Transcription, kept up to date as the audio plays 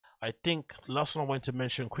I think last one I wanted to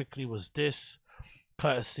mention quickly was this,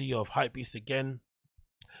 courtesy of Hypebeast again,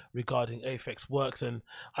 regarding AFFXWRKS. And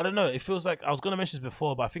I don't know, it feels like I was going to mention this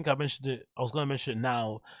before, but I think I was going to mention it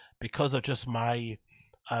now because of just my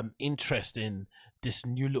interest in this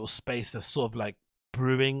new little space that's sort of like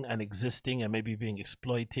brewing and existing and maybe being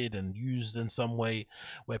exploited and used in some way,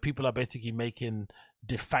 where people are basically making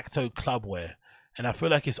de facto clubwear. And I feel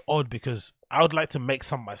like it's odd because I would like to make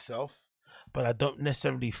some myself, but I don't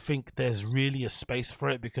necessarily think there's really a space for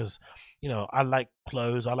it because, I like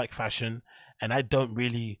clothes, I like fashion, and I don't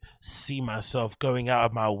really see myself going out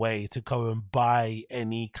of my way to go and buy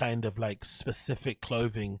any kind of like specific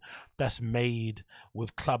clothing that's made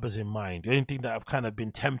with clubbers in mind. The only thing that I've kind of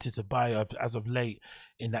been tempted to buy as of late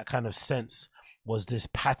in that kind of sense was this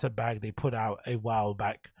patter bag they put out a while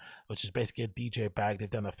back, which is basically a DJ bag. They've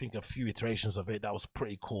done, I think, a few iterations of it. That was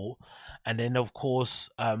pretty cool. And then, of course,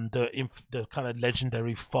 the kind of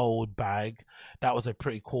legendary fold bag. That was a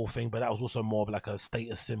pretty cool thing, but that was also more of like a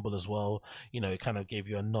status symbol as well. It kind of gave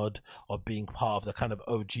you a nod of being part of the kind of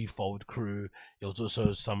OG fold crew. It was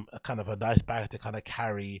also some kind of a nice bag to kind of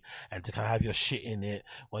carry and to kind of have your shit in it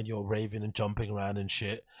when you're raving and jumping around and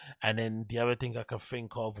shit. And then the other thing I could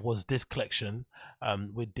think of was this collection,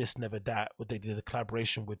 with This Never That, where they did a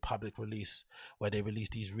collaboration with Public Release, where they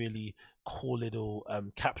released these really cool little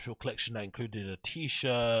capsule collection that included a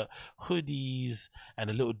t-shirt, hoodies, and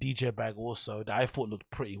a little DJ bag also, that I thought looked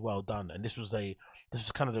pretty well done. And this was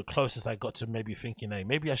kind of the closest I got to maybe thinking, hey,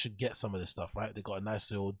 maybe I should get some of this stuff, right? They got a nice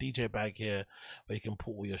little DJ bag here where you can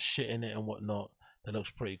put all your shit in it and whatnot. That looks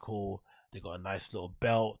pretty cool. They got a nice little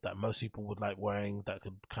belt that most people would like wearing, that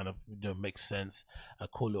could kind of make sense. A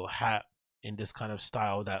cool little hat in this kind of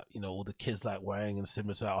style that all the kids like wearing, and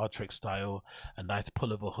similar to that Artrix style. A nice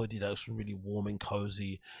pullover hoodie that looks really warm and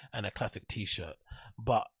cozy, and a classic t-shirt.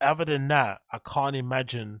 But other than that, I can't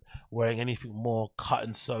imagine wearing anything more cut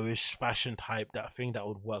and sew-ish fashion type, that thing that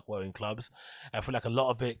would work well in clubs. I feel like a lot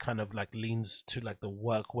of it kind of like leans to like the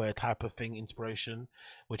workwear type of thing inspiration,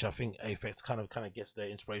 which I think AFFX kind of gets their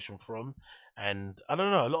inspiration from. And I don't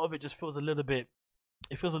know, a lot of it just feels a little bit,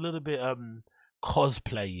 it feels a little bit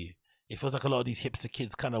cosplay. It feels like a lot of these hipster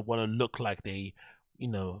kids kind of want to look like they,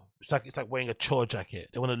 it's like wearing a chore jacket.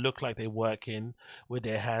 They want to look like they're working with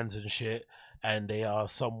their hands and shit, and they are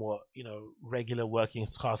somewhat, regular working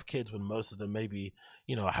class kids, when most of them maybe,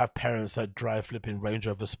 have parents that drive flipping Range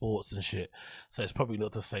Rover Sports and shit. So it's probably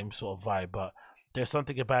not the same sort of vibe, but there's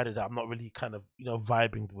something about it that I'm not really kind of,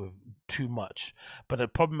 vibing with too much. But the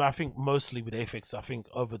problem, I think, mostly with AFFX, I think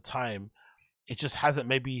over time, it just hasn't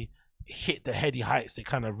maybe hit the heady heights it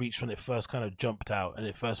kind of reached when it first kind of jumped out and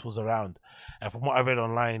it first was around. And from what I read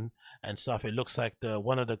online and stuff, it looks like the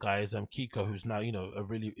one of the guys, Kiko, who's now a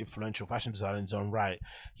really influential fashion designer in his own right,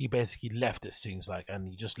 he basically left, it seems like, and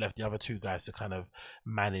he just left the other two guys to kind of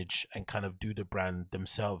manage and kind of do the brand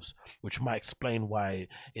themselves, which might explain why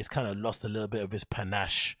it's kind of lost a little bit of its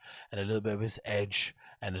panache and a little bit of its edge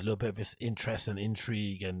and a little bit of its interest and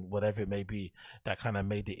intrigue and whatever it may be, that kind of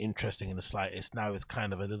made it interesting in the slightest. Now it's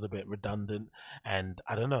kind of a little bit redundant, and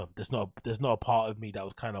I don't know. There's not a part of me that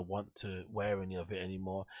would kind of want to wear any of it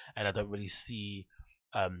anymore, and I don't really see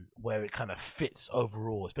where it kind of fits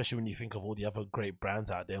overall, especially when you think of all the other great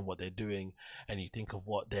brands out there and what they're doing, and you think of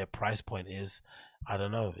what their price point is. I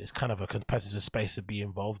don't know. It's kind of a competitive space to be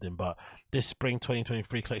involved in. But this spring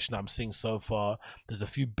 2023 collection that I'm seeing so far, there's a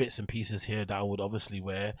few bits and pieces here that I would obviously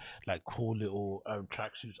wear, like cool little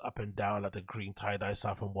tracksuits up and down, like the green tie-dye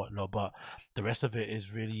stuff and whatnot. But the rest of it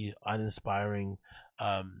is really uninspiring,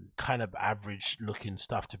 kind of average looking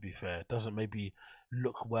stuff, to be fair. It doesn't maybe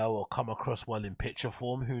look well or come across well in picture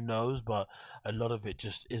form, who knows, but a lot of it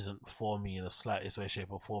just isn't for me in the slightest way,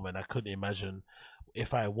 shape or form. And I couldn't imagine,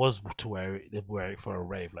 if I was to wear it, they'd wear it for a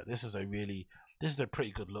rave. Like, this is a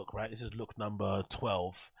pretty good look, right? This is look number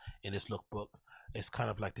 12 in this lookbook. It's kind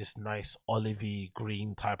of like this nice olivey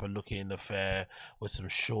green type of looking affair with some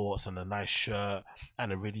shorts and a nice shirt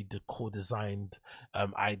and a really cool designed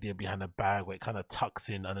idea behind the bag, where it kind of tucks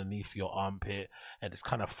in underneath your armpit and it's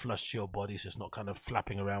kind of flush to your body, so it's not kind of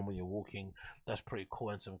flapping around when you're walking. That's pretty cool,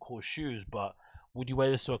 and some cool shoes. But would you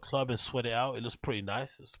wear this to a club and sweat it out? It looks pretty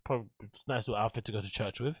nice. It's probably a nice little outfit to go to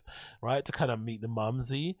church with, right? To kind of meet the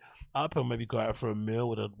mumsy up and maybe go out for a meal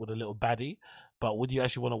with a little baddie. But would you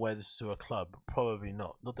actually want to wear this to a club? Probably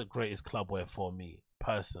not. Not the greatest club wear for me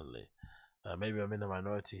personally. Maybe I'm in the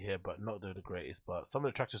minority here, but not the greatest. But some of the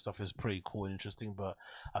attractive stuff is pretty cool and interesting. But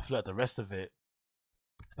I feel like the rest of it,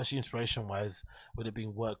 especially inspiration wise, with it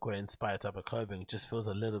being workwear inspired type of clothing, just feels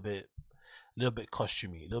a little bit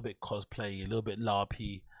costumey, a little bit cosplay, a little bit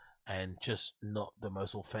larpy, and just not the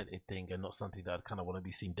most authentic thing, and not something that I kind of want to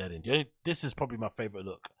be seen dead in. This is probably my favorite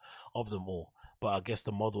look of them all, but I guess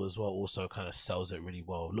the model as well also kind of sells it really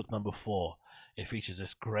well. Look number 4, it features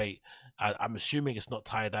this great, I'm assuming it's not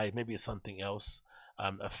tie-dye, maybe it's something else,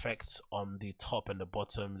 effect on the top and the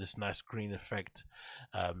bottom, this nice green effect,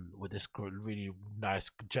 with this really nice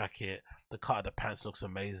jacket. The cut of the pants looks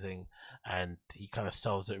amazing, and he kind of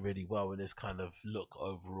sells it really well in this kind of look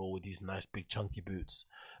overall with these nice big chunky boots.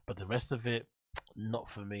 But the rest of it, not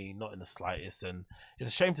for me, not in the slightest. And it's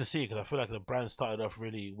a shame to see, because I feel like the brand started off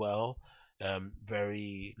really well,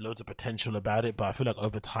 very loads of potential about it, but I feel like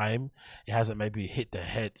over time it hasn't maybe hit the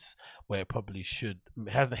heads where it probably should. It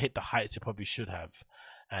hasn't hit the heights it probably should have,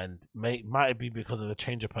 and might be because of the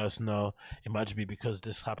change of personnel. It might just be because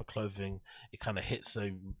this type of clothing, it kind of hits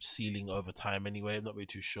a ceiling over time anyway. I'm not really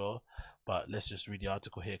too sure, but let's just read the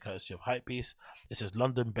article here, courtesy of Hypebeast. It says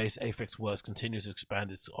London-based AFFXWRKS continues to expand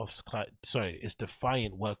its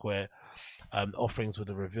Defiant workwear offerings with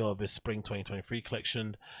the reveal of its spring 2023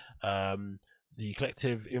 collection. The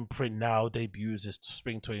collective imprint now debuts its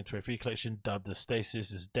spring 2023 collection, dubbed the Stasis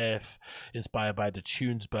is Death, inspired by the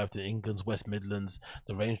tunes birthed in England's West Midlands.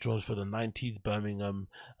 The range draws for the 90s Birmingham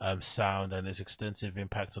sound and its extensive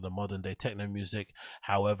impact on the modern day techno music.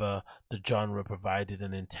 However, the genre provided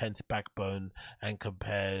an intense backbone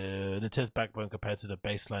compared to the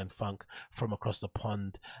baseline funk from across the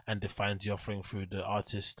pond, and defines the offering through the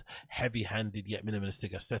artist's heavy-handed yet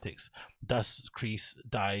minimalistic aesthetics. Thus,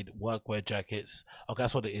 crease-dyed workwear jackets. Okay,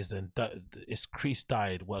 that's what it is then. It's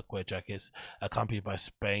crease-dyed workwear jackets accompanied by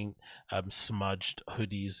smudged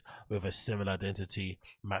hoodies with a similar identity,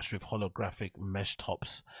 matched with holographic mesh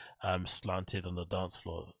tops slanted on the dance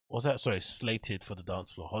floor. Was that, sorry, slated for the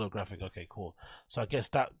dance floor? Holographic. Okay, cool. So I guess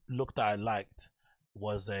that look that I liked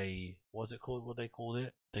was a, what's it called? What they called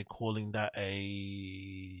it? They're calling that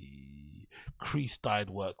a crease-dyed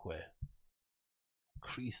workwear.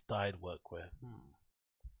 Crease-dyed workwear.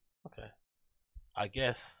 Okay. I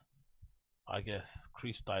guess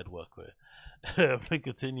crease-dyed workwear. It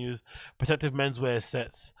continues. Protective menswear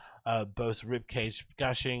sets both ribcage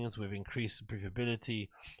gashings with increased breathability,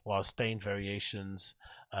 while stained variations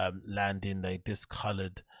land in a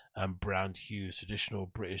discolored brown hues. Traditional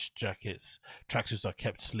British jackets, tracksuits are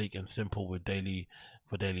kept sleek and simple with daily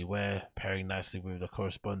wear, pairing nicely with the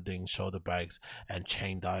corresponding shoulder bags and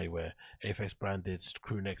chained eyewear. AFFX branded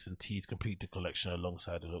crew necks and tees complete the collection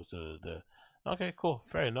alongside the looks of the. Okay, cool.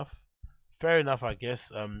 Fair enough, I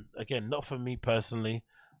guess. Again, not for me personally.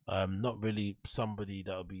 Not really somebody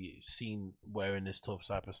that'll be seen wearing this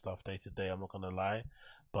type of stuff day to day, I'm not gonna lie.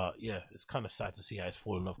 But yeah, it's kind of sad to see how it's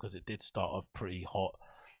fallen off, because it did start off pretty hot.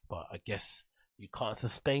 But I guess you can't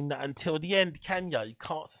sustain that until the end, can ya? You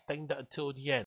can't sustain that until the end.